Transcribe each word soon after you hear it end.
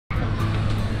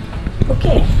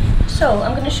So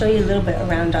I'm going to show you a little bit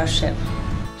around our ship.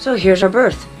 So here's our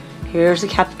berth. Here's the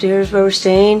cafeteria where we're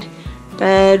staying.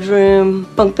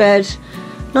 Bedroom, bunk beds.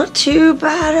 Not too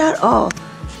bad at all.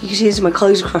 You can see this is my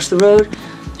colleagues across the road.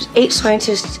 There's 8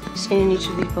 scientists staying in each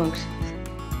of these bunks.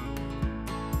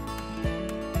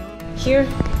 Here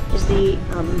is the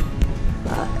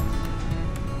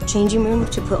changing room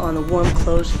to put on the warm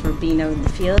clothes for being out in the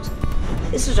field.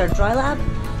 This is our dry lab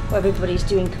where everybody's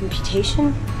doing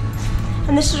computation.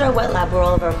 And this is our wet lab where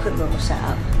all of our equipment was set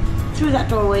up. Through that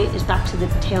doorway is back to the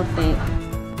tail plate.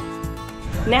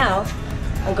 Now,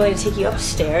 I'm going to take you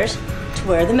upstairs to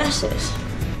where the mess is.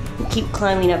 We keep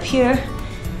climbing up here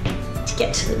to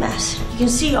get to the mess. You can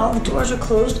see all the doors are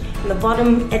closed and the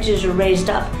bottom edges are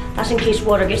raised up. That's in case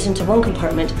water gets into one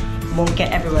compartment, it won't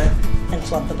get everywhere and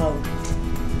flood the bunk.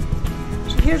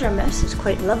 So here's our mess, it's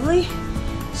quite lovely.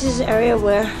 This is an area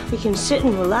where we can sit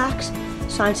and relax,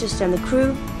 scientists and the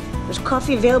crew. There's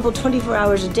coffee available 24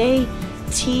 hours a day,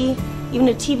 tea, even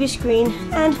a TV screen,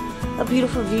 and a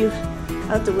beautiful view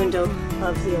out the window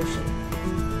of the ocean.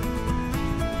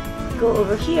 Go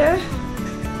over here.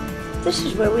 This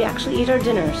is where we actually eat our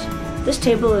dinners. This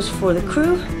table is for the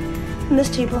crew, and this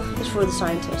table is for the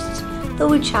scientists. Though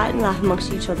we chat and laugh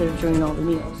amongst each other during all the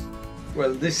meals.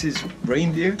 Well, this is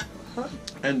reindeer,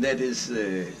 and that is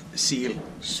seal.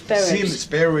 Spare seal, ribs.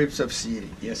 spare ribs of seal,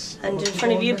 yes. And in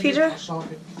front of you, Peter?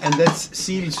 And that's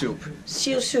seal soup.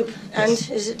 Seal soup. And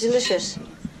is it delicious?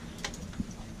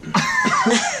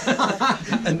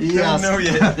 And don't know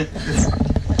yet.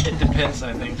 It depends,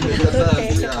 I think.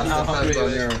 Okay. How hungry you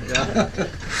are.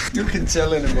 You can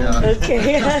tell in a moment.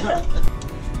 Okay.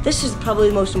 This is probably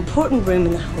the most important room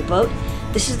in the whole boat.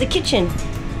 This is the kitchen.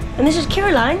 And this is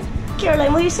Caroline.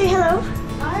 Caroline, will you say hello?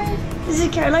 Hi. This is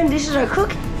Caroline. This is our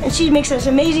cook. And she makes us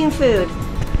amazing food.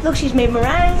 Look, she's made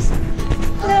meringues.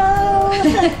 Hello.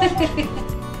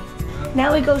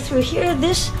 Now we go through here.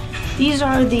 These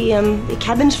are the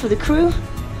cabins for the crew.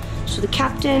 So the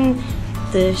captain,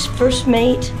 the first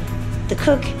mate, the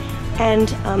cook, and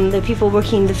the people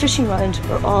working the fishing rods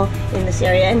are all in this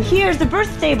area. And here's the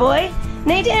birthday boy,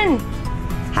 Nathan.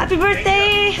 Happy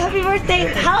birthday! Happy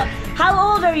birthday!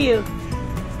 How old are you?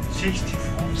 64.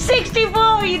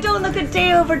 64! You don't look a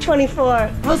day over 24.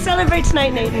 We'll celebrate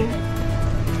tonight, Nathan.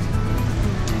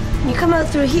 You come out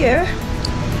through here,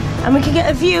 and we can get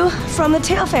a view from the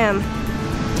tail fan.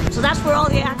 So that's where all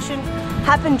the action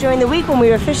happened during the week when we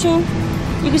were fishing.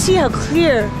 You can see how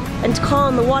clear and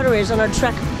calm the water is on our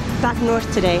trek back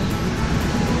north today.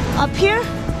 Up here,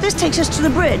 this takes us to the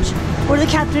bridge, where the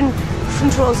captain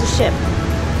controls the ship.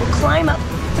 We'll climb up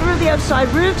through the outside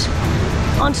route,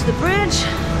 onto the bridge,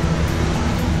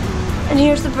 and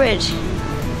here's the bridge.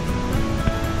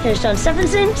 Here's John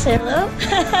Stephenson, say hello.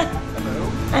 Hello.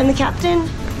 I'm the captain,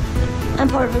 and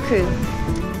part of the crew.